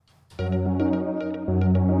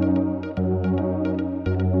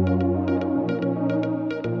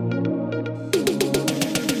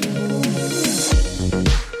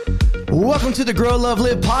Welcome to the Grow, Love,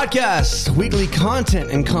 Live podcast. Weekly content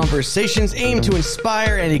and conversations aimed to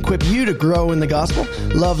inspire and equip you to grow in the gospel,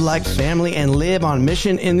 love like family, and live on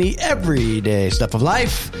mission in the everyday stuff of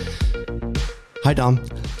life. Hi, Dom.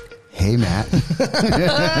 Hey, Matt.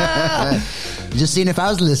 Just seeing if I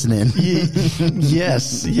was listening.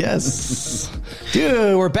 Yes.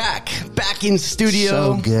 Dude, we're back in studio.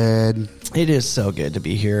 So good. It is so good to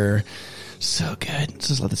be here. So good. Let's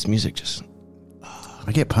just let this music just...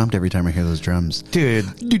 I get pumped every time I hear those drums. Dude,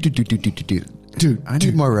 I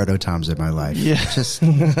need more rototoms in my life. Yeah. Just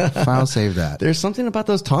file save that. there's something about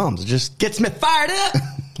those toms. It just gets me fired up.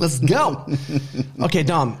 Let's go. Okay,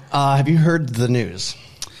 Dom, have you heard the news?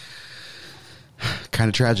 Kind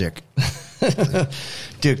of tragic.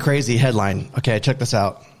 Dude, crazy headline. Okay, check this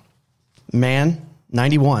out. Man,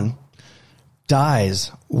 91,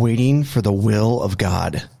 dies waiting for the will of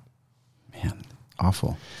God. Man,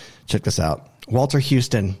 awful. Check this out. Walter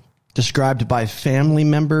Houston, described by family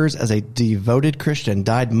members as a devoted Christian,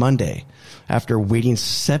 died Monday after waiting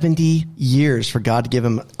 70 years for God to give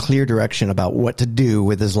him clear direction about what to do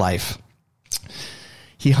with his life.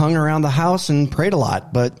 He hung around the house and prayed a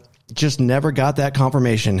lot, but just never got that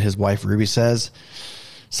confirmation, his wife Ruby says.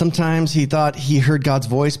 Sometimes he thought he heard God's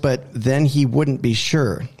voice, but then he wouldn't be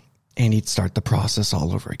sure, and he'd start the process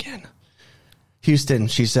all over again. Houston,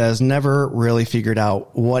 she says, never really figured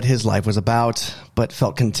out what his life was about, but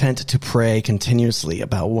felt content to pray continuously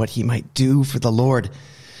about what he might do for the Lord.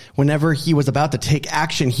 Whenever he was about to take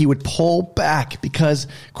action, he would pull back because,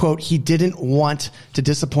 quote, he didn't want to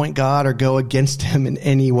disappoint God or go against him in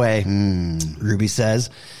any way. Ruby says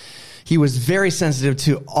he was very sensitive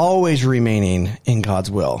to always remaining in God's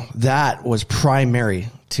will. That was primary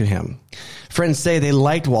to him. Friends say they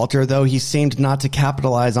liked Walter, though he seemed not to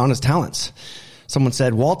capitalize on his talents. Someone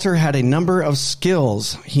said Walter had a number of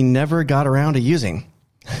skills he never got around to using.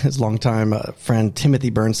 His longtime friend Timothy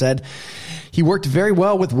Burns said he worked very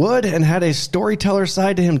well with wood and had a storyteller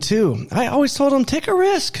side to him too. I always told him, take a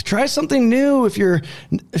risk, try something new if you're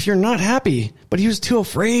not happy. But he was too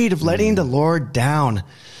afraid of letting the Lord down.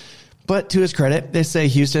 But to his credit, they say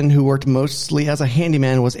Houston, who worked mostly as a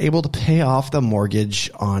handyman, was able to pay off the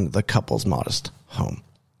mortgage on the couple's modest home.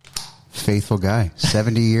 Faithful guy.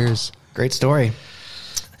 70 years. Great story.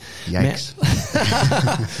 Yikes.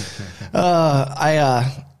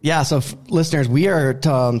 So listeners, we are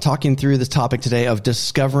talking through this topic today of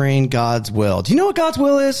discovering God's will. Do you know what God's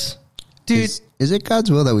will is? Dude, is it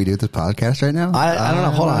God's will that we do this podcast right now? I don't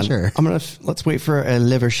know. Hold on. Sure. Let's wait for a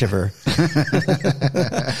liver shiver.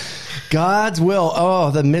 God's will.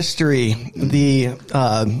 Oh, the mystery, the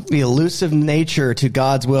elusive nature to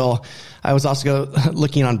God's will. I was also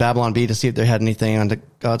looking on Babylon Bee to see if they had anything on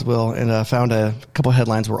God's will, and found a couple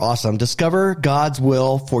headlines were awesome. Discover God's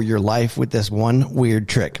will for your life with this one weird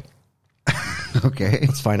trick. Okay.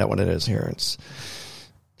 Let's find out what it is here. It's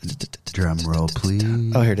drum roll, please.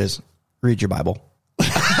 Oh, here it is. Read your Bible.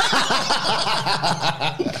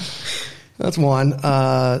 That's one.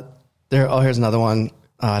 Here's another one.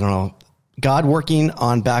 I don't know. God working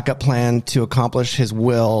on backup plan to accomplish his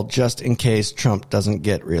will just in case Trump doesn't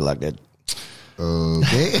get reelected.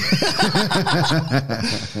 Okay.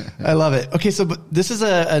 I love it. Okay, so this is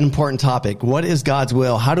an important topic. What is God's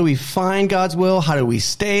will? How do we find God's will? How do we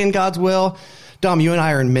stay in God's will? Dom, you and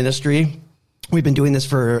I are in ministry. We've been doing this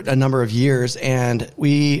for a number of years, and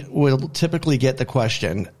we will typically get the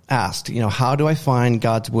question asked, how do I find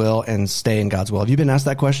God's will and stay in God's will? Have you been asked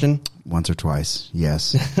that question? Once or twice,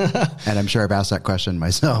 yes. And I'm sure I've asked that question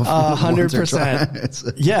myself.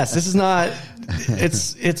 100%. Yes, this is not,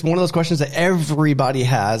 it's one of those questions that everybody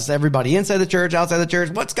has. Everybody inside the church, outside the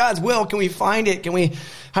church. What's God's will? Can we find it?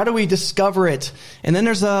 How do we discover it? And then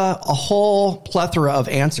there's a whole plethora of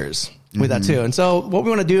answers with that too. And so what we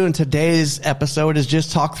want to do in today's episode is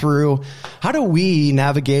just talk through how do we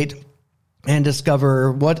navigate and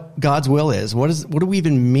discover what God's will is. What do we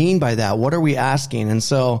even mean by that? What are we asking? And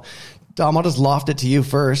so, Dom, I'll just loft it to you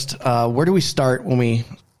first. Where do we start when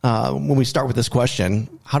we start with this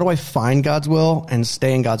question? How do I find God's will and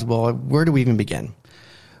stay in God's will? Where do we even begin?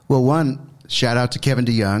 Well, one, shout out to Kevin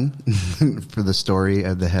DeYoung for the story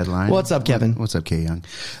of the headline. What's up, Kevin? What's up, K Young?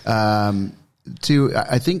 Two,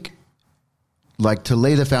 I think, like, to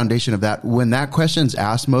lay the foundation of that, when that question's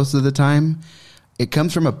asked most of the time, it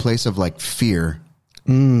comes from a place of like fear.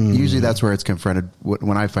 Usually that's where it's confronted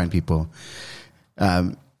when I find people.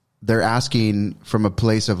 They're asking from a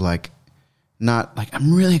place of like, not like,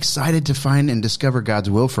 I'm really excited to find and discover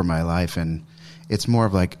God's will for my life. And it's more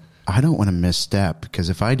of like, I don't want to misstep, because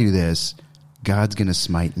if I do this, God's going to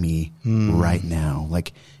smite me right now.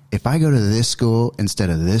 Like, if I go to this school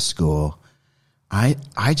instead of this school, I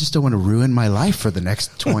just don't want to ruin my life for the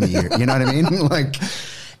next 20 years. You know what I mean? Like,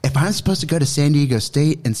 if I'm supposed to go to San Diego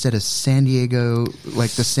State instead of San Diego,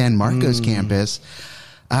 like the San Marcos campus,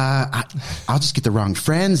 I'll just get the wrong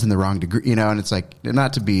friends and the wrong degree, you know, and it's like,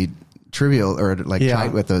 not to be trivial or like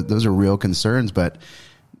tight with those are real concerns, but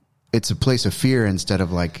it's a place of fear instead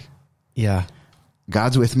of like,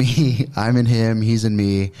 God's with me, I'm in him, he's in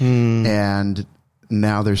me. And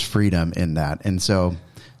now there's freedom in that. And so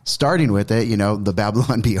starting with it, you know, the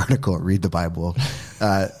Babylon Bee article, read the Bible,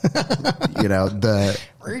 you know,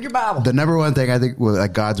 read your Bible. The number one thing I think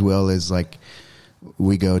like God's will is like,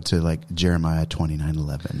 we go to like Jeremiah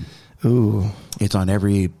 29:11. Ooh, it's on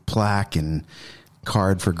every plaque and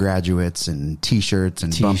card for graduates and t-shirts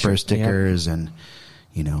and bumper stickers. And,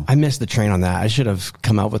 you know, I missed the train on that. I should have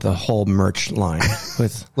come out with a whole merch line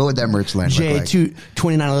with what would that merch line look like?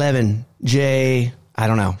 2911 J. I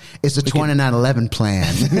don't know. It's the 2911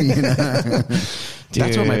 plan. You know?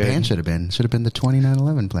 That's what my band should have been. Should have been the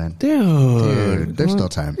 2911 plan. Dude, there's still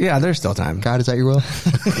time. Yeah, there's still time. God, is that your will?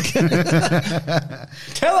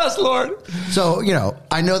 Tell us, Lord. So, you know,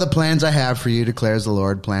 I know the plans I have for you, declares the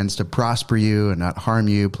Lord, plans to prosper you and not harm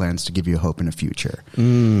you, plans to give you hope in a future.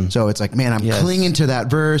 So it's like, man, I'm clinging to that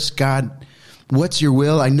verse. God, what's your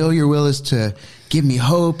will? I know your will is to give me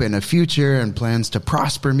hope and a future and plans to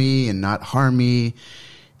prosper me and not harm me.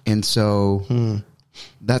 And so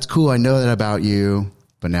that's cool. I know that about you,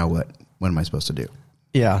 but now what? What am I supposed to do?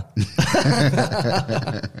 Yeah.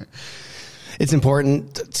 It's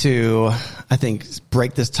important to, I think,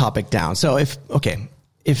 break this topic down. So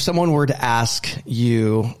if someone were to ask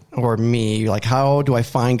you or me, like, how do I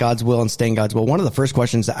find God's will and stay in God's will? One of the first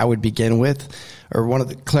questions that I would begin with, or one of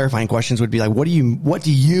the clarifying questions would be like, what do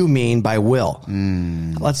you mean by will?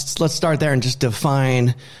 Let's start there and just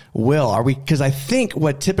define will. Because I think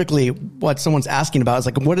what someone's asking about is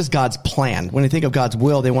like, what is God's plan? When they think of God's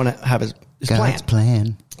will, they want to have his God's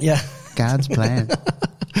plan. Yeah. God's plan.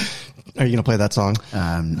 Are you going to play that song?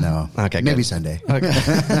 No. Okay. Maybe good. Sunday. Okay.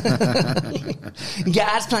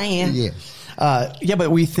 God's plan. Yeah.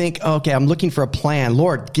 But we think, okay, I'm looking for a plan.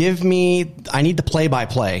 Lord, I need the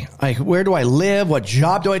play-by-play. Like, where do I live? What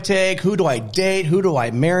job do I take? Who do I date? Who do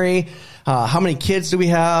I marry? How many kids do we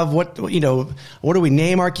have? What do we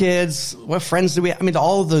name our kids? What friends do we have? I mean,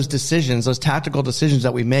 all of those decisions, those tactical decisions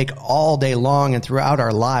that we make all day long and throughout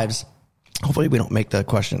our lives. Hopefully we don't make the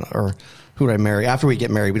question, or who do I marry? After we get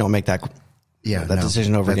married, we don't make that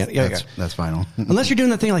decision over again. That's final. Unless you're doing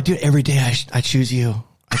the thing like, dude, every day I choose you.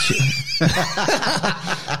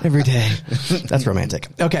 Every day. That's romantic.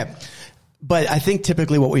 Okay. But I think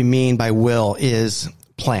typically what we mean by will is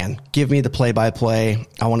plan. Give me the play-by-play.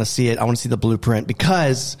 I want to see it. I want to see the blueprint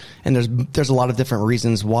and there's a lot of different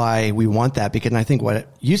reasons why we want that. Because I think what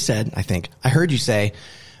you said, I heard you say,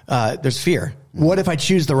 there's fear. What if I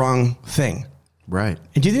choose the wrong thing? Right.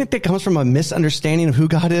 And do you think that comes from a misunderstanding of who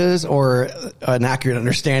God is, or an accurate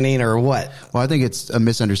understanding, or what? Well, I think it's a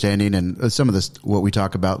misunderstanding, and some of this, what we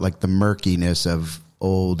talk about, like the murkiness of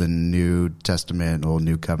Old and New Testament, Old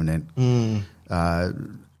New Covenant.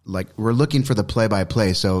 Like, we're looking for the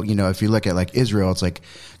play-by-play. So, you know, if you look at like Israel, it's like,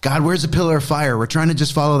 God, where's the pillar of fire? We're trying to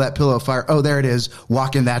just follow that pillar of fire. Oh, there it is.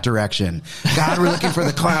 Walk in that direction. God, we're looking for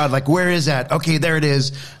the cloud. Like, where is that? Okay, there it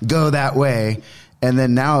is. Go that way. And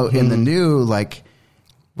then now in the new, like,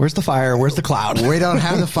 where's the fire? Where's the cloud? We don't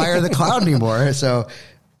have the fire or the cloud anymore. So,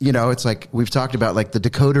 you know, it's like we've talked about, like the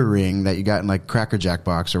decoder ring that you got in like Cracker Jack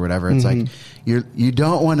box or whatever. It's like you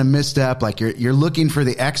don't want to misstep. Like you're looking for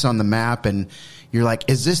the X on the map, and you're like,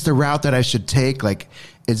 is this the route that I should take? Like,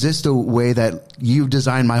 is this the way that you've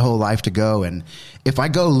designed my whole life to go? And if I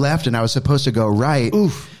go left and I was supposed to go right,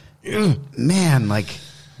 man, like,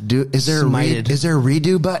 is there a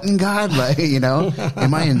redo button, God? Like, you know,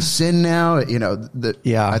 am I in sin now? You know,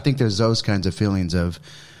 I think there's those kinds of feelings of,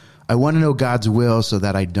 I want to know God's will so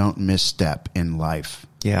that I don't misstep in life.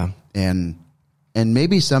 Yeah. And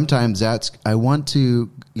maybe sometimes I want to,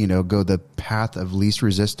 you know, go the path of least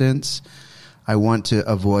resistance. I want to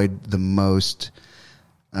avoid the most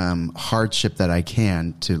hardship that I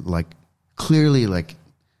can to, like, clearly, like,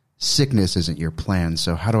 sickness isn't your plan.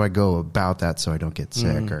 So how do I go about that so I don't get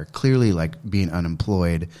sick? Or clearly, like, being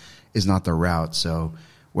unemployed is not the route. So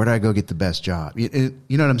where do I go get the best job? You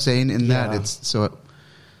know what I'm saying? In that it's so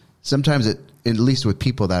sometimes at least with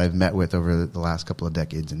people that I've met with over the last couple of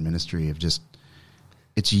decades in ministry,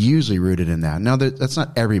 it's usually rooted in that. Now, that's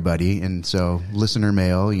not everybody, and so listener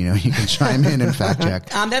mail, you know, you can chime in and fact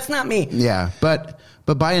check. That's not me. Yeah, but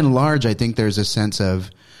by and large, I think there's a sense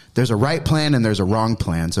of there's a right plan and there's a wrong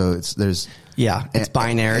plan. So there's Yeah, it's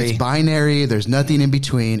binary. It's binary. There's nothing in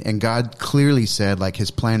between. And God clearly said, like,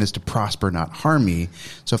 his plan is to prosper, not harm me.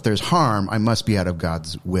 So if there's harm, I must be out of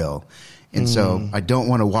God's will. And so I don't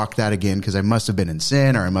want to walk that again because I must have been in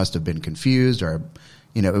sin, or I must have been confused, or,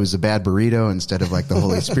 you know, it was a bad burrito instead of like the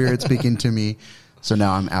Holy Spirit speaking to me. So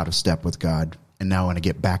now I'm out of step with God. And now I want to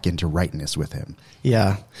get back into rightness with him.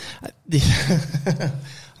 Yeah. I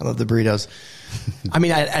love the burritos. I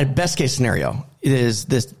mean, at best case scenario, it is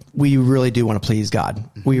this: we really do want to please God.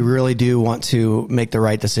 We really do want to make the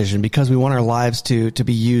right decision because we want our lives to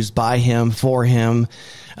be used by him, for him.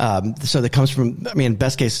 So that comes from, I mean,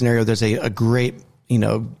 best case scenario, there's a great, you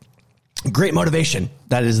know, great motivation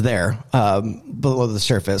that is there, below the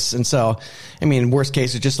surface. And so, I mean, worst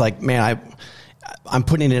case is just like, man, I'm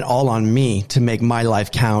putting it all on me to make my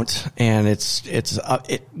life count. And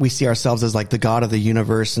we see ourselves as like the God of the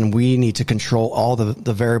universe, and we need to control all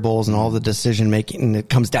the variables and all the decision making. And it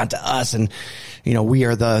comes down to us. And, you know, we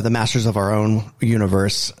are the masters of our own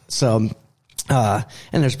universe. So, and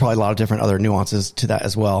there's probably a lot of different other nuances to that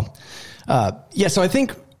as well. So I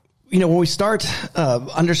think, you know, when we start,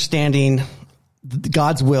 understanding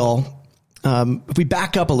God's will, if we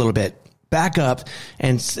back up a little bit,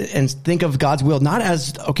 and think of God's will not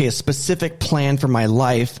as, okay, a specific plan for my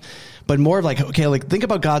life, but more of like, okay, like think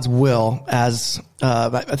about God's will as,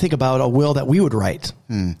 I think about a will that we would write.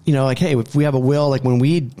 You know, like, hey, if we have a will, like when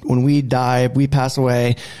we die, we pass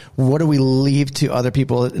away, what do we leave to other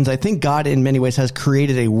people? And I think God in many ways has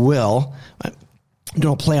created a will,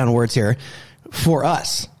 don't play on words here, for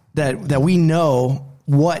us that we know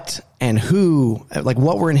what and who, like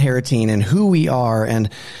what we're inheriting and who we are. And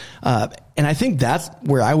I think that's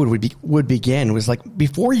where I would begin, was like,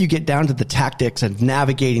 before you get down to the tactics of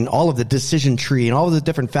navigating all of the decision tree and all of the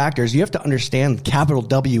different factors, you have to understand capital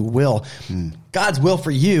W will. God's will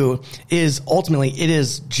for you is ultimately, it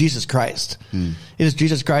is Jesus Christ. It is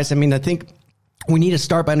Jesus Christ. I mean, I think we need to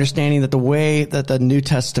start by understanding that the way that the New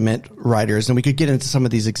Testament writers, and we could get into some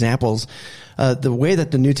of these examples, the way that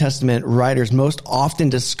the New Testament writers most often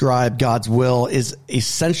describe God's will is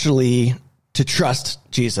essentially to trust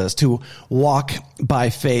Jesus, to walk by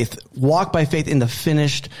faith in the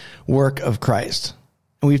finished work of Christ.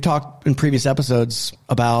 And we've talked in previous episodes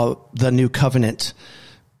about the new covenant.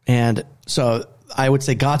 And so I would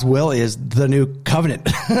say God's will is the new covenant,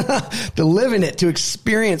 to live in it, to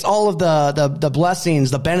experience all of the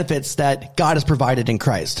blessings, the benefits that God has provided in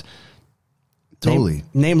Christ. Totally.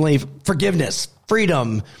 Namely forgiveness,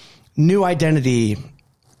 freedom, new identity,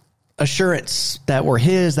 assurance that we're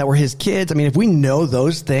his kids. I mean, if we know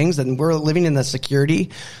those things, then we're living in the security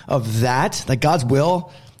of that God's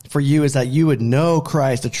will for you is that you would know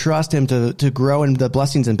Christ, to trust him, to grow in the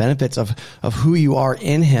blessings and benefits of who you are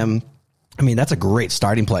in him. I mean, that's a great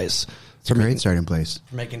starting place. It's a great starting place.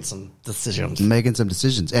 For making some decisions.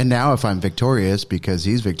 And now if I'm victorious because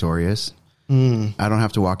he's victorious, I don't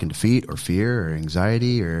have to walk in defeat or fear or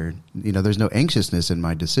anxiety or, you know, there's no anxiousness in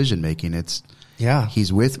my decision making.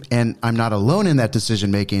 He's with, and I'm not alone in that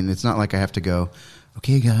decision making. It's not like I have to go,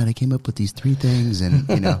 okay, God, I came up with these 3 things. And,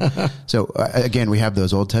 you know, so again, we have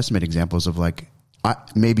those Old Testament examples of like,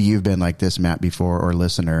 maybe you've been like this, Matt, before, or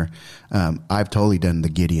listener. I've totally done the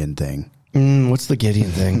Gideon thing. What's the Gideon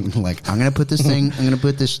thing? Like, I'm going to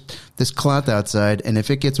put this cloth outside, and if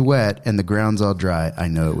it gets wet and the ground's all dry, I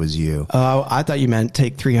know it was you. Oh, I thought you meant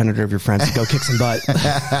take 300 of your friends to go kick some butt.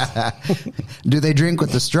 Do they drink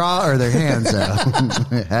with the straw or their hands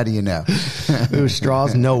out? How do you know? Ooh,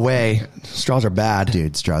 straws? No way. Straws are bad.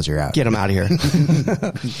 Dude, straws are out. Get them out of here.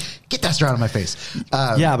 Get that straw out of my face.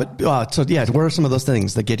 What are some of those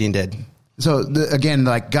things that Gideon did? So again,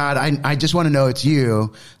 like, God, I just want to know it's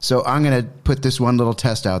you. So I'm going to put this one little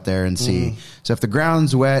test out there and see. So if the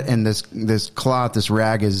ground's wet and this cloth, this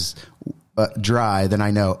rag is dry, then I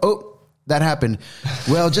know, oh, that happened.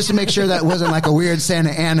 Well, just to make sure that wasn't like a weird Santa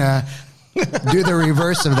Ana, do the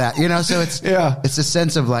reverse of that, you know? So it's a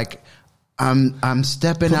sense of like, I'm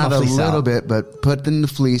stepping out a little bit, but put in the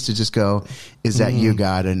fleece to just go, is that you,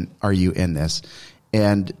 God? And are you in this?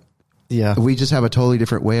 And we just have a totally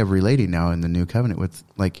different way of relating now in the new covenant with,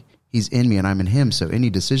 like, he's in me and I'm in him. So any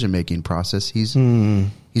decision-making process, he's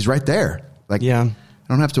right there. Like, I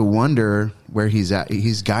don't have to wonder where he's at.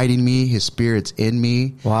 He's guiding me. His Spirit's in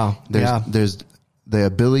me. Wow. There's the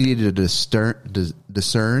ability to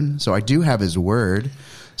discern. So I do have his word,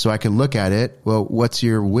 so I can look at it. Well, what's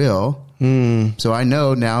your will? So I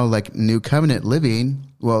know now, like, new covenant living.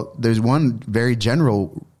 Well, there's one very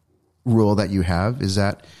general rule that you have, is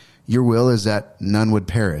that your will is that none would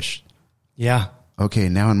perish. Yeah. Okay,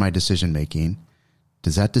 now in my decision making,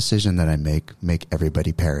 does that decision that I make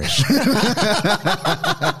everybody perish?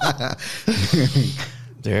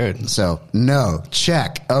 Dude. So no,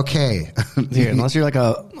 check. Okay. Dude, unless you're like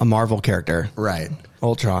a Marvel character. Right.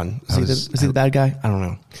 Ultron. Is he the bad guy? I don't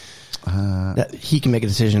know. That he can make a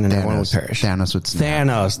decision and everyone would perish. Thanos would snap.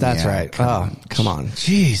 Thanos, that's right. Come on.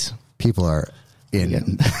 Jeez. People are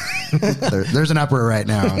in. There's an uproar right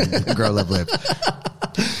now on Grow Love Live.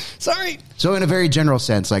 Sorry. So in a very general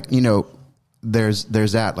sense, like, there's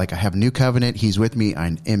that. Like, I have a new covenant. He's with me.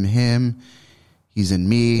 I'm in him. He's in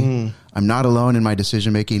me. I'm not alone in my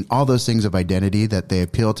decision making. All those things of identity that they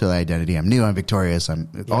appeal to the identity. I'm new. I'm victorious.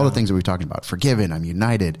 All the things that we're talking about. Forgiven. I'm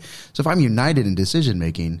united. So if I'm united in decision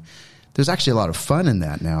making, there's actually a lot of fun in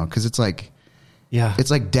that now, because it's like,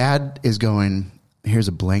 it's like dad is going, here's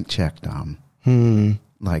a blank check, Dom.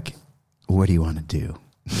 Like, what do you want to do?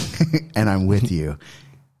 And I'm with you,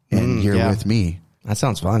 and you're with me. That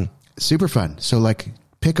sounds fun. Super fun. So like,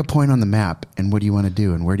 pick a point on the map, and what do you want to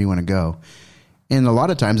do, and where do you want to go? And a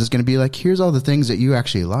lot of times it's going to be like, here's all the things that you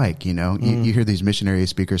actually like. You hear these missionary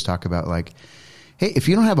speakers talk about like, hey, if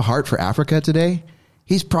you don't have a heart for Africa today,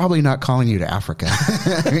 he's probably not calling you to Africa.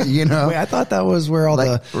 Wait, I thought that was where all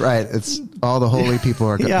right. It's all the holy people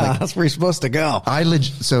are. That's where you're supposed to go.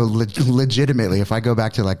 Legitimately, if I go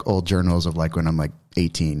back to like old journals of like when I'm like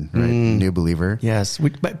 18, right, new believer. Yes,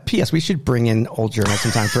 but P.S. we should bring in old journals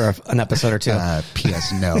sometime for an episode or two.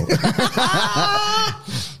 P.S. No.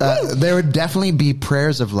 There would definitely be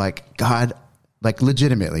prayers of like, God, like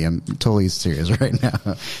legitimately, I'm totally serious right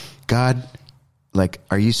now. God, like,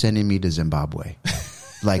 are you sending me to Zimbabwe?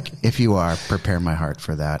 Like, if you are, prepare my heart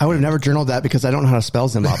for that. I would have never journaled that because I don't know how to spell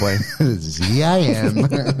Zimbabwe. Z-I-M.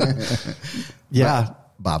 Yeah.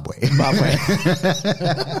 Zimbabwe.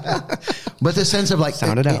 But the sense of like,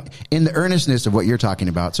 sound it out. In the earnestness of what you're talking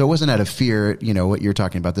about. So it wasn't out of fear, what you're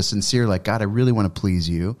talking about. The sincere, like, God, I really want to please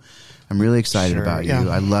you. I'm really excited about you.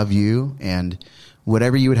 I love you. And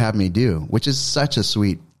whatever you would have me do, which is such a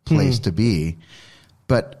sweet place to be.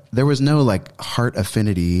 But there was no like heart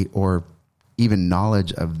affinity or even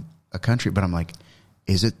knowledge of a country. But I'm like,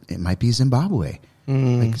 it might be Zimbabwe.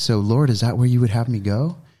 Like, so Lord, is that where you would have me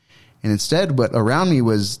go? And instead, what around me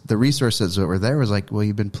was the resources that were there was like, well,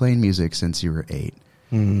 you've been playing music since you were 8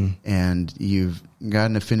 and you've got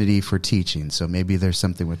an affinity for teaching. So maybe there's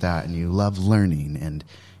something with that, and you love learning, and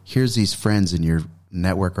here's these friends in your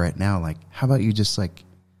network right now. Like, how about you just like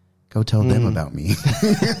go tell them about me?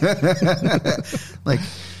 Like,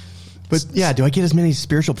 but yeah, do I get as many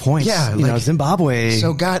spiritual points? Yeah, Zimbabwe.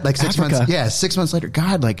 So God, like 6 months. Yeah, 6 months later,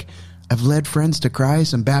 God, like, I've led friends to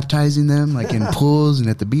Christ. I'm baptizing them like in pools and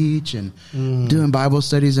at the beach and doing Bible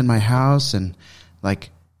studies in my house. And like,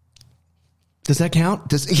 does that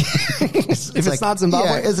count? If it's not Zimbabwe?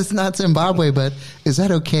 Yeah, it's not Zimbabwe, but is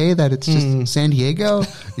that okay that it's just San Diego?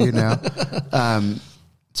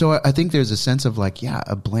 So I think there's a sense of like,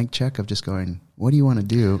 a blank check of just going, what do you want to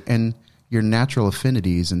do? And your natural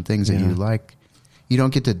affinities and things that you like. You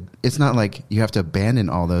don't get to, it's not like you have to abandon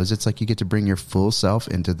all those. It's like you get to bring your full self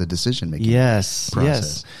into the decision-making process.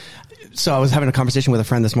 Yes. So I was having a conversation with a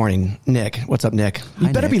friend this morning, Nick. What's up, Nick? You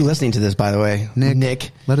better be listening to this, by the way.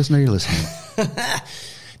 Nick. Let us know you're listening.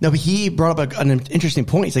 No, but he brought up an interesting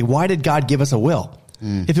point. He's like, why did God give us a will?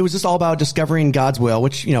 If it was just all about discovering God's will,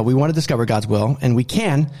 which, we want to discover God's will, and we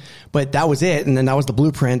can, but that was it. And then that was the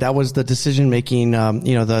blueprint. That was the decision making,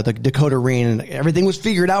 the decoder ring, and everything was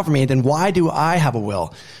figured out for me. Then why do I have a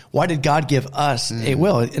will? Why did God give us a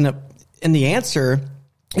will? And the answer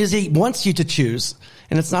is he wants you to choose.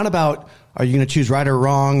 And it's not about, are you going to choose right or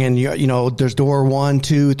wrong? And there's door 1,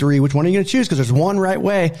 2, 3. Which one are you going to choose? Because there's one right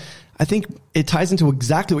way. I think it ties into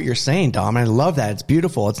exactly what you're saying, Dom. I love that. It's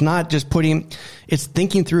beautiful. It's not just it's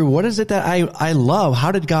thinking through, what is it that I love?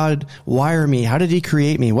 How did God wire me? How did he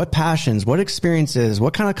create me? What passions, what experiences,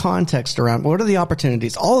 what kind of context around, what are the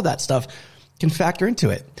opportunities? All of that stuff can factor into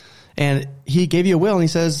it. And he gave you a will and he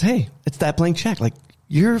says, hey, it's that blank check. Like,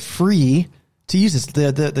 you're free to use this.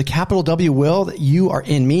 The capital W will that you are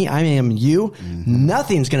in me. I am you.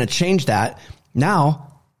 Nothing's going to change that.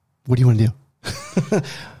 Now, what do you want to do?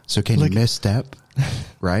 So can you misstep,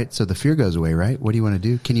 right? So the fear goes away, right? What do you want to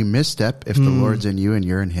do? Can you misstep if the Lord's in you and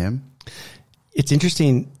you're in him? It's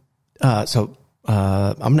interesting. So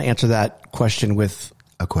I'm going to answer that question with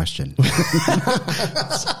a question.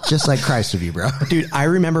 Just like Christ with you, bro. Dude, I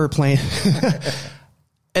remember playing,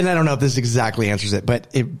 and I don't know if this exactly answers it,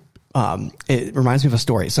 but it reminds me of a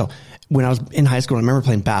story. So when I was in high school, I remember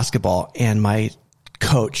playing basketball, and my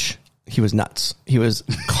coach, he was nuts. He was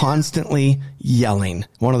constantly yelling.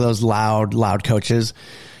 One of those loud coaches,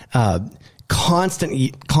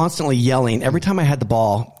 constantly yelling. Every time I had the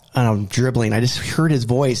ball, I'm dribbling. I just heard his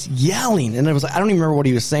voice yelling, and it was, I don't even remember what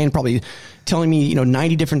he was saying, probably telling me,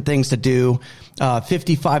 90 different things to do,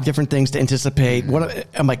 55 different things to anticipate.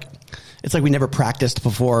 I'm like, it's like we never practiced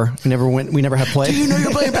before. We never had play. Do you know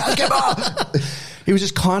you're playing basketball? He was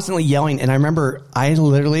just constantly yelling. And I remember I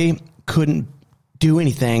literally couldn't do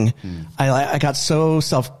anything. I got so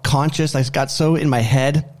self-conscious. I got so in my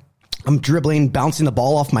head. I'm dribbling, bouncing the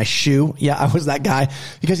ball off my shoe. Yeah, I was that guy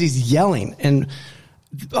because he's yelling. And,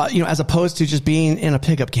 as opposed to just being in a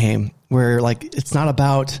pickup game where like, it's not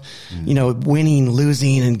about, winning,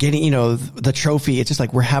 losing and getting, the trophy. It's just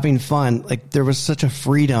like, we're having fun. Like there was such a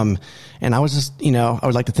freedom. And I was just, I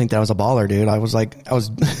would like to think that I was a baller, dude. I was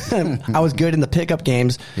I was good in the pickup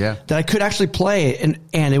games that I could actually play.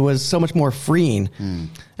 And it was so much more freeing. And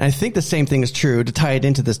I think the same thing is true to tie it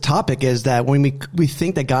into this topic is that when we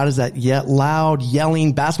think that God is that loud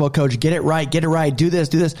yelling basketball coach, get it right, do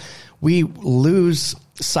this. We lose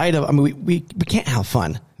sight of, we can't have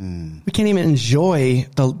fun. We can't even enjoy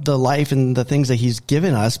the life and the things that he's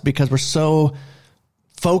given us because we're so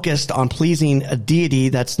focused on pleasing a deity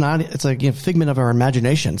that's not, it's like a figment of our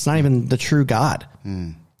imagination. It's not even the true God.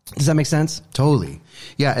 Does that make sense? Totally.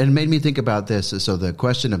 Yeah. And it made me think about this. So the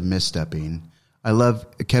question of misstepping, I love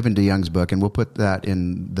Kevin DeYoung's book, and we'll put that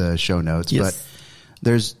in the show notes, but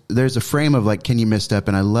there's a frame of like, can you misstep?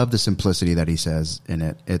 And I love the simplicity that he says in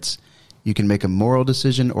it. It's, you can make a moral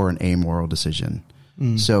decision or an amoral decision.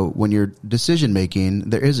 So when you're decision making,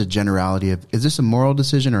 there is a generality of, is this a moral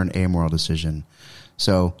decision or an amoral decision?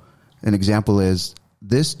 So an example is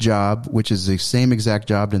this job, which is the same exact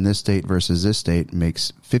job in this state versus this state,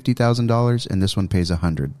 makes $50,000 and this one pays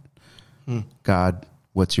 $100,000. God,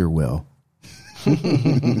 what's your will?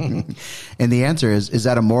 And the answer is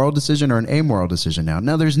that a moral decision or an amoral decision now?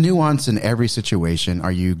 Now, there's nuance in every situation.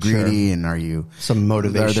 Are you greedy and are you... Some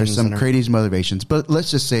motivations. There's some crazy motivations. But let's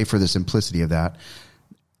just say for the simplicity of that,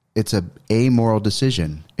 it's a amoral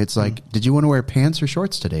decision. It's like, did you want to wear pants or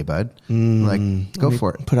shorts today, bud? Like, go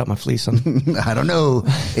for it. Put out my fleece on. I don't know.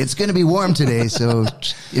 It's going to be warm today, so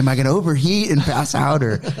am I going to overheat and pass out?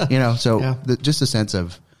 Or, just a sense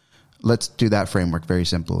of... Let's do that framework very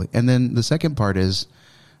simply. And then the second part is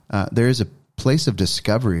there is a place of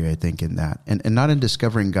discovery, I think, in that. And not in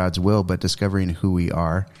discovering God's will, but discovering who we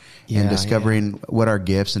are and discovering what our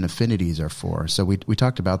gifts and affinities are for. So we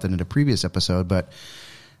talked about that in a previous episode, but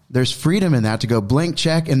there's freedom in that to go blank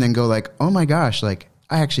check and then go like, oh my gosh, like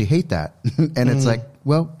I actually hate that. And it's like,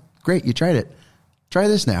 well, great, you tried it. Try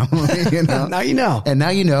this now. Now you know. And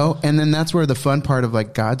now you know. And then that's where the fun part of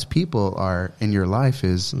like God's people are in your life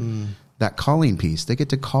is that calling piece. They get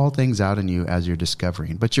to call things out in you as you're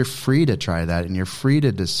discovering. But you're free to try that and you're free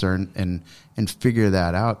to discern and figure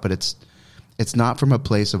that out. But it's not from a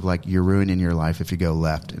place of like you're ruining your life if you go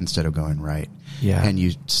left instead of going right. Yeah. And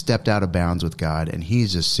you stepped out of bounds with God and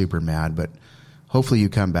he's just super mad. But hopefully you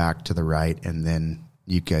come back to the right and then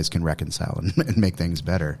you guys can reconcile and make things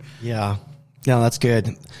better. Yeah. Yeah, that's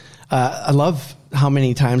good. I love how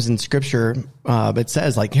many times in Scripture it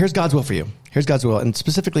says, like, here's God's will for you. Here's God's will. And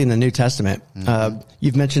specifically in the New Testament,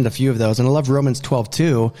 you've mentioned a few of those. And I love Romans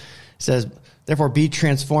 12:2. It says, therefore, be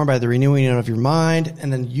transformed by the renewing of your mind,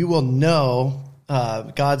 and then you will know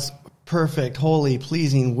God's perfect, holy,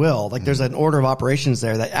 pleasing will. Like there's an order of operations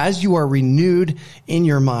there that as you are renewed in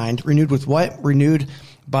your mind, renewed with what? Renewed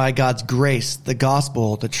by God's grace, the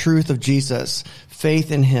gospel, the truth of Jesus,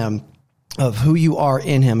 faith in him, of who you are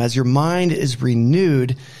in him. As your mind is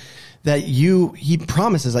renewed, that he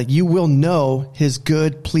promises, like you will know his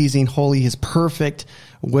good, pleasing, holy, his perfect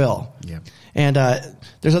will. Yeah. And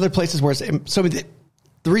there's other places where so the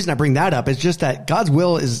reason I bring that up is just that God's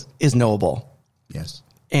will is knowable. Yes.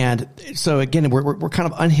 And so again, we're kind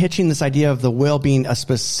of unhitching this idea of the will being a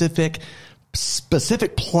specific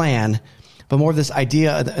plan, but more of this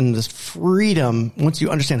idea and this freedom. Once you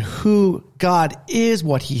understand who God is,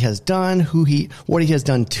 what he has done, what he has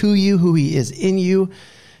done to you, who he is in you,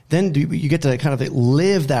 then you get to kind of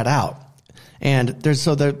live that out. And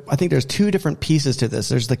I think there's two different pieces to this.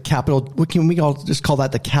 There's the capital, we all just call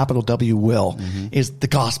that the capital W will, is the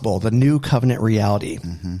gospel, the new covenant reality,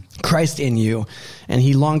 Christ in you. And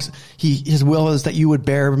his will is that you would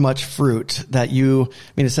bear much fruit,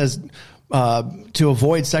 it says, to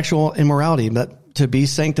avoid sexual immorality, that to be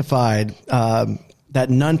sanctified, that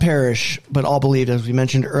none perish, but all believe, as we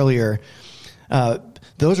mentioned earlier.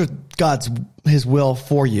 Those are his will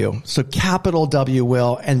for you. So capital W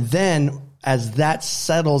will. And then as that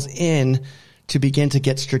settles in to begin to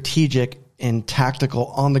get strategic and tactical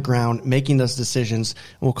on the ground, making those decisions,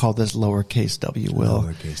 we'll call this lowercase w will.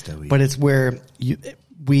 Lowercase w. But it's where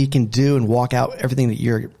we can do and walk out everything that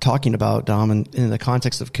you're talking about, Dom, and in the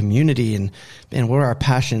context of community and what are our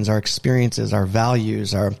passions, our experiences, our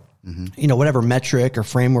values, our, whatever metric or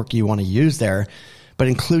framework you want to use there, but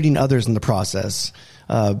including others in the process.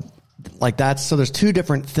 Like that's, so there's two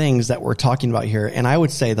different things that we're talking about here. And I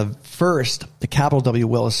would say the capital W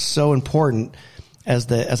will is so important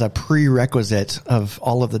as a prerequisite of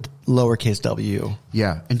all of the lowercase w.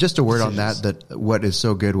 Yeah. And just a word on that what is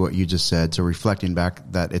so good, what you just said. So reflecting back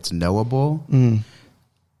that it's knowable,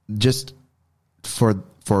 just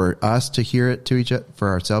for us to hear it to each other, for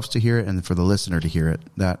ourselves to hear it, and for the listener to hear it,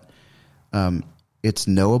 that it's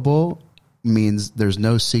knowable means there's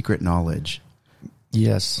no secret knowledge.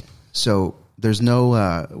 Yes. So there's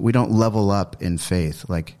no, we don't level up in faith.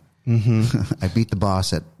 Like I beat the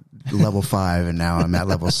boss at level 5 and now I'm at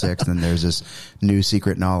level 6 and there's this new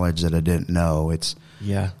secret knowledge that I didn't know. That's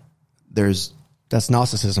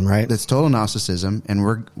Gnosticism, right? That's total Gnosticism,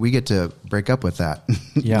 and we get to break up with that.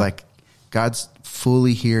 Yeah. Like God's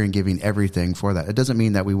fully here and giving everything for that. It doesn't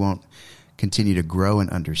mean that we won't continue to grow in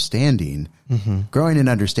understanding. Growing in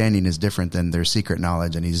understanding is different than their secret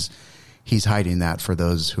knowledge, and he's hiding that for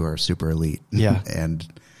those who are super elite. Yeah. And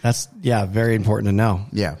that's, very important to know.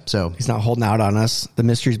 Yeah. So he's not holding out on us. The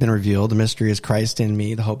mystery's been revealed. The mystery is Christ in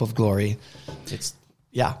me, the hope of glory.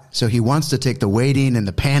 So he wants to take the waiting and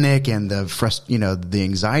the panic and the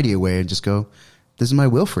anxiety away and just go, this is my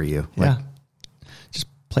will for you. Like, just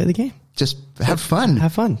play the game. Just have fun.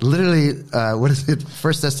 Have fun. Literally, what is it?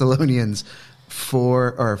 1 Thessalonians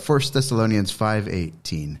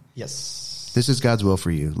 5:18. Yes. This is God's will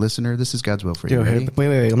for you. Listener, this is God's will for you. Wait.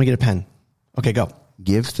 Let me get a pen. Okay, go.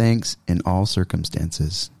 Give thanks in all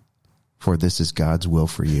circumstances, for this is God's will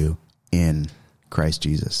for you in Christ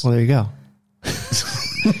Jesus. Well, there you go.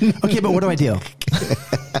 Okay, but what do I do?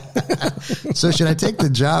 So should I take the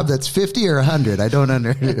job that's 50 or 100? I don't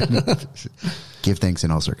understand. Give thanks in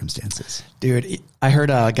all circumstances. Dude, I heard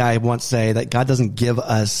a guy once say that God doesn't give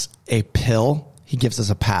us a pill. He gives us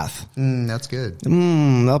a path. That's good.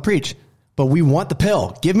 I'll preach. But we want the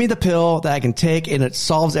pill. Give me the pill that I can take and it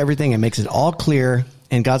solves everything and makes it all clear.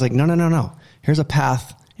 And God's like, no. Here's a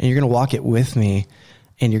path and you're going to walk it with me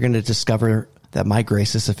and you're going to discover that my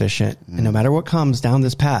grace is sufficient. And no matter what comes down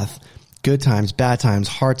this path, good times, bad times,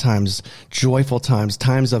 hard times, joyful times,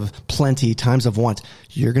 times of plenty, times of want,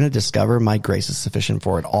 you're going to discover my grace is sufficient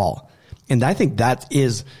for it all. And I think that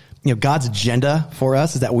is, God's agenda for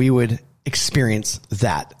us is that we would experience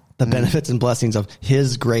that. The benefits and blessings of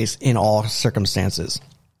his grace in all circumstances.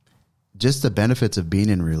 Just the benefits of being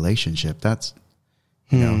in a relationship. That's,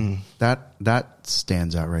 that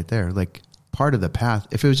stands out right there. Like part of the path.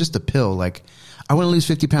 If it was just a pill, like I want to lose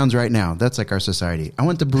 50 pounds right now. That's like our society. I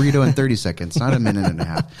want the burrito in 30 seconds, not a minute and a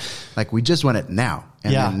half. Like we just want it now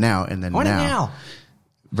and then now and then now.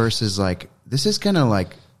 Versus like, this is kind of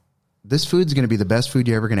like, this food's going to be the best food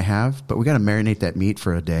you're ever going to have, but we got to marinate that meat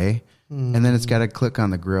for a day. And then it's got to click on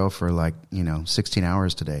the grill for 16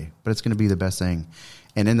 hours today, but it's going to be the best thing.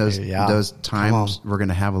 And in those times, we're going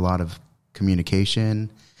to have a lot of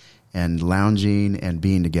communication and lounging and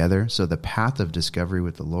being together. So the path of discovery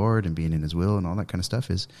with the Lord and being in his will and all that kind of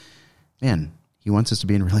stuff is, man, he wants us to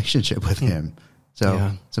be in a relationship with him.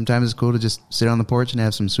 So sometimes it's cool to just sit on the porch and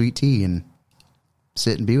have some sweet tea and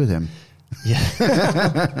sit and be with him.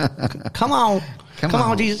 Yeah. Come on,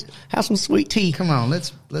 Jesus. Have some sweet tea. Come on,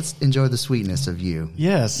 let's enjoy the sweetness of you.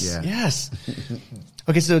 Yes. Yeah. Yes.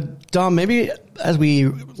 Okay, so Dom, maybe as we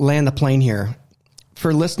land the plane here,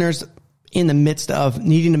 for listeners in the midst of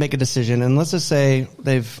needing to make a decision, and let's just say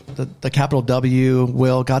the capital W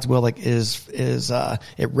will, God's will, is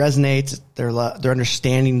it resonates. They're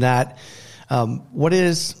understanding that. What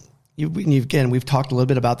is again? We've talked a little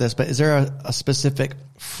bit about this, but is there a specific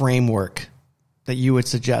framework that you would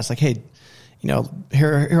suggest? Like, hey,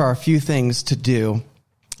 here are a few things to do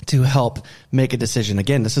to help make a decision.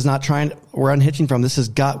 Again, this is not we're unhitching from, this is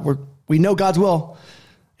God. We know God's will.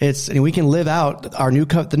 And we can live out the new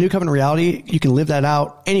covenant reality. You can live that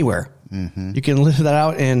out anywhere. Mm-hmm. You can live that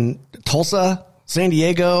out in Tulsa, San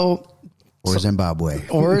Diego, or Zimbabwe.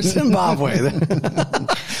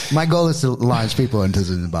 My goal is to launch people into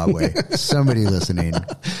Zimbabwe. Somebody listening.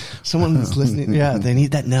 Someone's listening. Yeah, they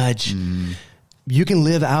need that nudge. You can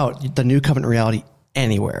live out the new covenant reality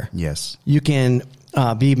anywhere. Yes. You can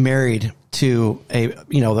be married to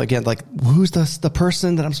again, like, who's the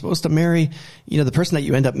person that I'm supposed to marry? The person that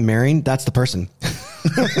you end up marrying, that's the person.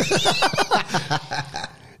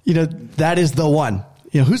 That is the one.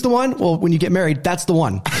 Who's the one? Well, when you get married, that's the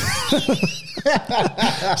one.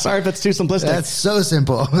 Sorry if it's too simplistic. That's so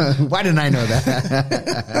simple. Why didn't I know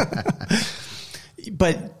that?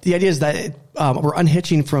 But the idea is that we're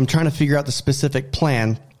unhitching from trying to figure out the specific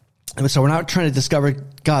plan. And so we're not trying to discover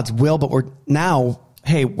God's will, but we're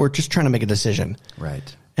just trying to make a decision.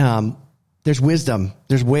 Right. There's wisdom.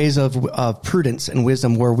 There's ways of prudence and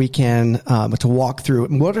wisdom where we can to walk through.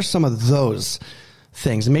 And what are some of those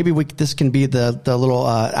things? And maybe this can be the little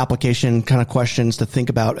application kind of questions to think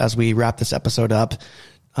about as we wrap this episode up.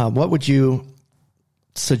 What would you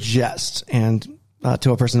suggest and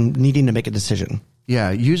to a person needing to make a decision?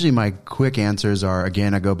 Yeah, usually my quick answers are,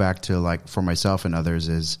 again, I go back to like for myself and others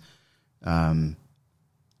is,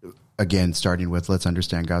 again, starting with let's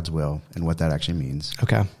understand God's will and what that actually means.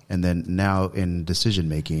 Okay. And then now in decision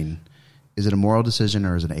making, is it a moral decision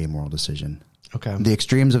or is it an amoral decision? Okay. The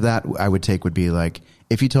extremes of that I would take would be like,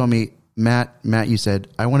 if you told me, Matt, you said,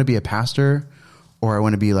 I want to be a pastor or I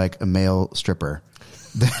want to be like a male stripper.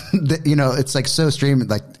 Then, it's like so extreme.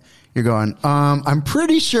 Like you're going, I'm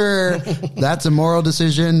pretty sure that's a moral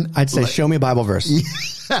decision. I'd say, show me a Bible verse.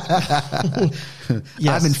 Yes.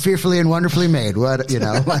 I've been fearfully and wonderfully made.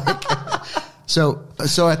 So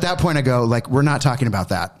at that point I go like, we're not talking about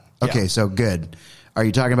that. Okay. Yeah. So good. Are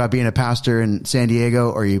you talking about being a pastor in San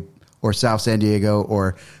Diego or South San Diego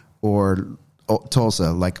or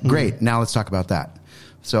Tulsa? Like, great. Mm-hmm. Now let's talk about that.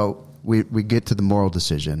 So we get to the moral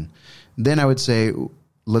decision. Then I would say,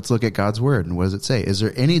 let's look at God's word. And what does it say? Is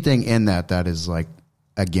there anything in that is like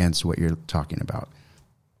against what you're talking about?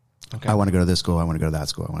 Okay. I want to go to this school. I want to go to that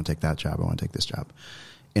school. I want to take that job. I want to take this job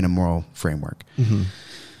in a moral framework. Mm-hmm.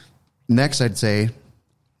 Next, I'd say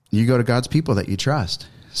you go to God's people that you trust.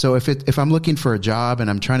 So if I'm looking for a job and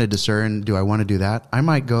I'm trying to discern, do I want to do that? I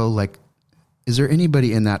might go like, is there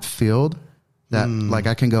anybody in that field that like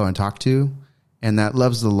I can go and talk to and that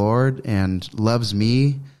loves the Lord and loves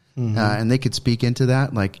me? Mm-hmm. And they could speak into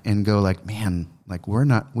that like, and go like, man, like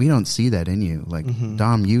we don't see that in you. Like, mm-hmm.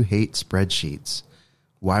 Dom, you hate spreadsheets.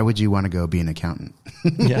 Why would you want to go be an accountant?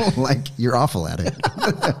 Yeah. Like you're awful at it.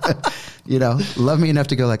 Love me enough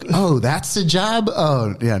to go like, oh, that's the job.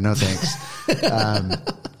 Oh yeah. No, thanks.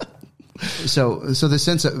 So the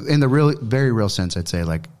sense of, in the real, very real sense, I'd say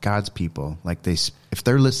like God's people, like if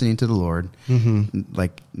they're listening to the Lord, mm-hmm.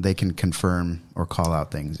 like they can confirm or call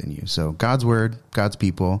out things in you. So God's word, God's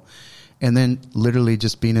people, and then literally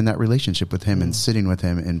just being in that relationship with him mm-hmm. and sitting with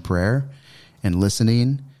him in prayer and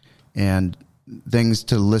listening and things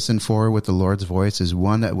to listen for with the Lord's voice is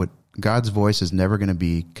one that God's voice is never going to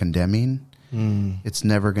be condemning. Mm. It's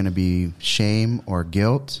never going to be shame or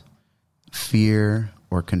guilt, fear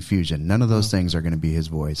or confusion. None of those things are going to be his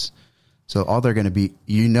voice. So all they're going to be,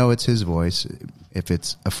 it's his voice if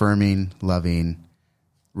it's affirming, loving,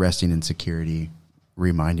 resting in security,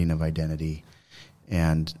 reminding of identity,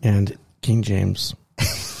 and King James.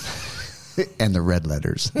 And the red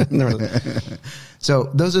letters. So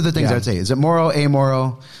those are the things I'd say. Is it moral,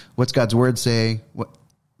 amoral? What's God's word say? What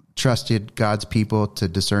trusted God's people to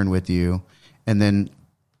discern with you? And then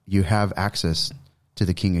you have access to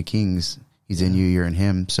the King of Kings. He's in you, you're in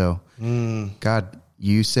him. So God,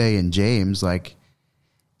 you say in James, like,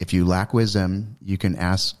 if you lack wisdom, you can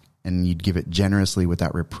ask and you'd give it generously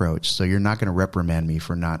without reproach. So you're not going to reprimand me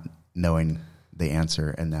for not knowing the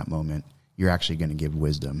answer in that moment. You're actually going to give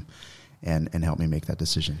wisdom and help me make that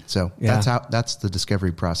decision. So that's the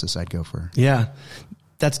discovery process I'd go for. Yeah,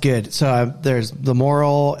 that's good. So there's the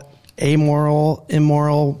moral, amoral,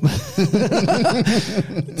 immoral.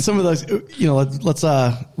 Some of those, let's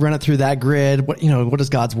run it through that grid. What does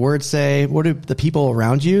God's word say? What do the people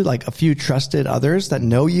around you, like a few trusted others that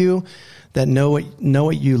know you, that know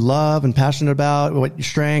what you love and passionate about, what your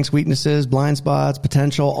strengths, weaknesses, blind spots,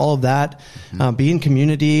 potential, all of that. Mm-hmm. Be in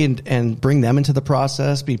community and bring them into the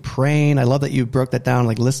process. Be praying. I love that you broke that down,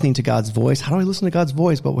 like listening to God's voice. How do I listen to God's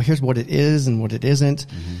voice? But here's what it is and what it isn't.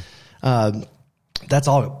 Mm-hmm.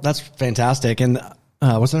 That's fantastic. And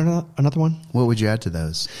was there another one? What would you add to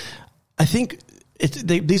those? I think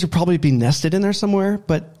these would probably be nested in there somewhere,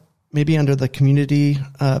 but maybe under the community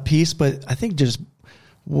piece. But I think just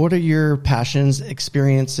what are your passions,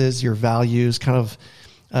 experiences, your values, kind of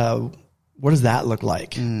what does that look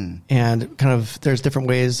like? And kind of there's different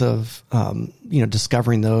ways of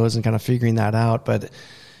discovering those and kind of figuring that out. But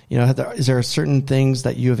is there certain things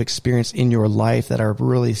that you have experienced in your life that are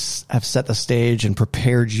really have set the stage and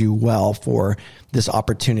prepared you well for this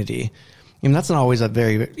opportunity? And that's not always a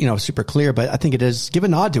very, super clear, but I think it is. Give a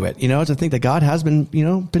nod to it, to think that God has been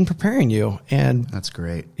preparing you. And that's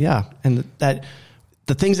great. Yeah. And that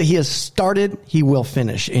the things that he has started, he will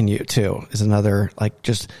finish in you too, is another,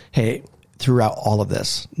 hey, throughout all of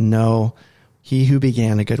this, know he who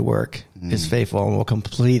began a good work is faithful and will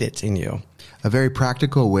complete it in you. A very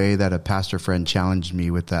practical way that a pastor friend challenged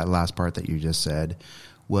me with that last part that you just said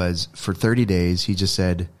was for 30 days, he just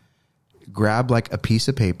said, grab like a piece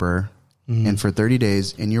of paper and for 30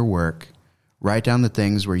 days in your work, write down the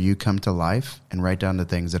things where you come to life and write down the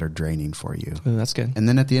things that are draining for you. Ooh, that's good. And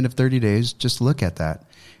then at the end of 30 days, just look at that.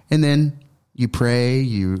 And then you pray,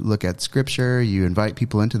 you look at scripture, you invite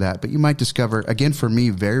people into that. But you might discover, again, for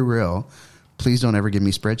me, very real, please don't ever give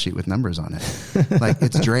me a spreadsheet with numbers on it. Like,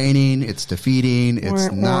 it's draining, it's defeating, it's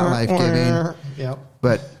not life-giving. Yep.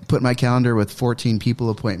 But put my calendar with 14 people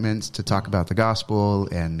appointments to talk about the gospel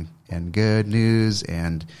and good news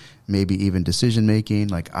and maybe even decision making.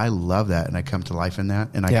 Like, I love that, and I come to life in that,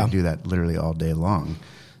 and I can do that literally all day long.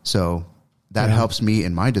 So that helps me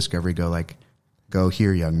in my discovery go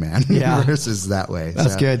here, young man, versus that way.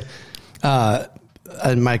 That's good.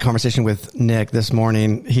 In my conversation with Nick this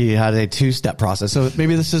morning, he had a 2-step process. So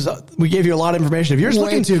maybe we gave you a lot of information. If you're just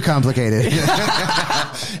way too complicated.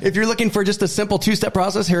 If you're looking for just a simple 2-step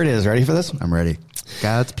process, here it is. Ready for this? I'm ready.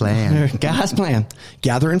 God's plan. God's plan.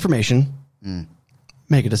 Gather information.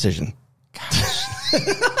 Make a decision.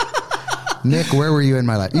 Nick, where were you in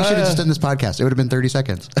my life? You should have just done this podcast. It would have been 30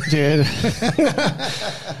 seconds. Dude.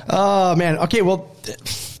 Oh, man. Okay, well,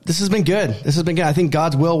 this has been good. I think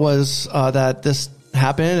God's will was that this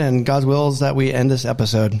happen, and God's will is that we end this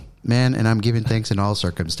episode. Man, and I'm giving thanks in all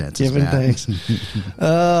circumstances. Thanks.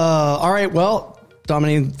 All right, well,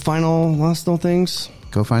 Dominique, last little things.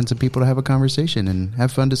 Go find some people to have a conversation and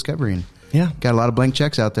have fun discovering. Yeah. Got a lot of blank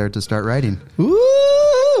checks out there to start writing. Woo!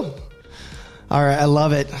 All right, I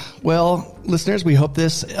love it. Well, listeners, we hope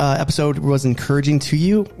this episode was encouraging to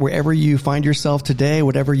you. Wherever you find yourself today,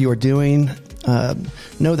 whatever you are doing,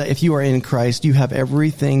 know that if you are in Christ, you have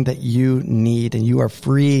everything that you need, and you are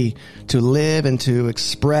free to live and to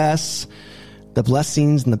express the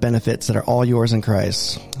blessings and the benefits that are all yours in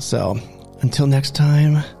Christ. So until next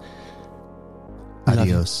time,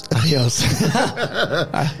 adios. Adios.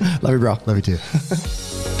 Love you, bro. Love you too.